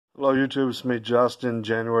Hello YouTube, it's me Justin,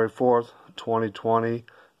 January 4th, 2020.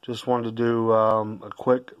 Just wanted to do a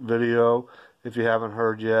quick video. If you haven't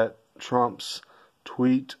heard yet, Trump's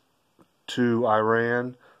tweet to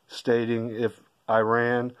Iran stating if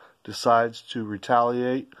Iran decides to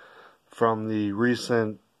retaliate from the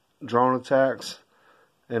recent drone attacks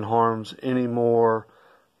and harms any more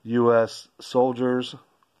U.S. soldiers,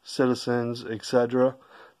 citizens, etc.,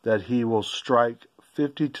 that he will strike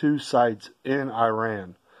 52 sites in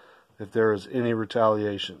Iran if there is any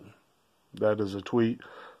retaliation. That is a tweet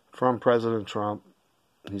from President Trump.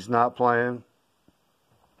 He's not playing.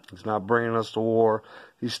 He's not bringing us to war.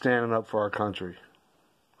 He's standing up for our country.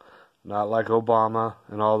 Not like Obama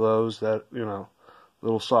and all those that,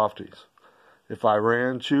 little softies. If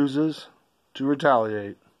Iran chooses to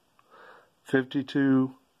retaliate,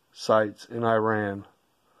 52 sites in Iran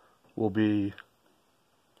will be,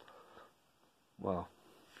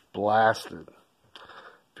 blasted.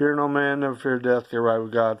 Fear no man, never fear death. Get right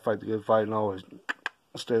with God, fight the good fight, and always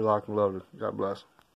stay locked and loaded. God bless.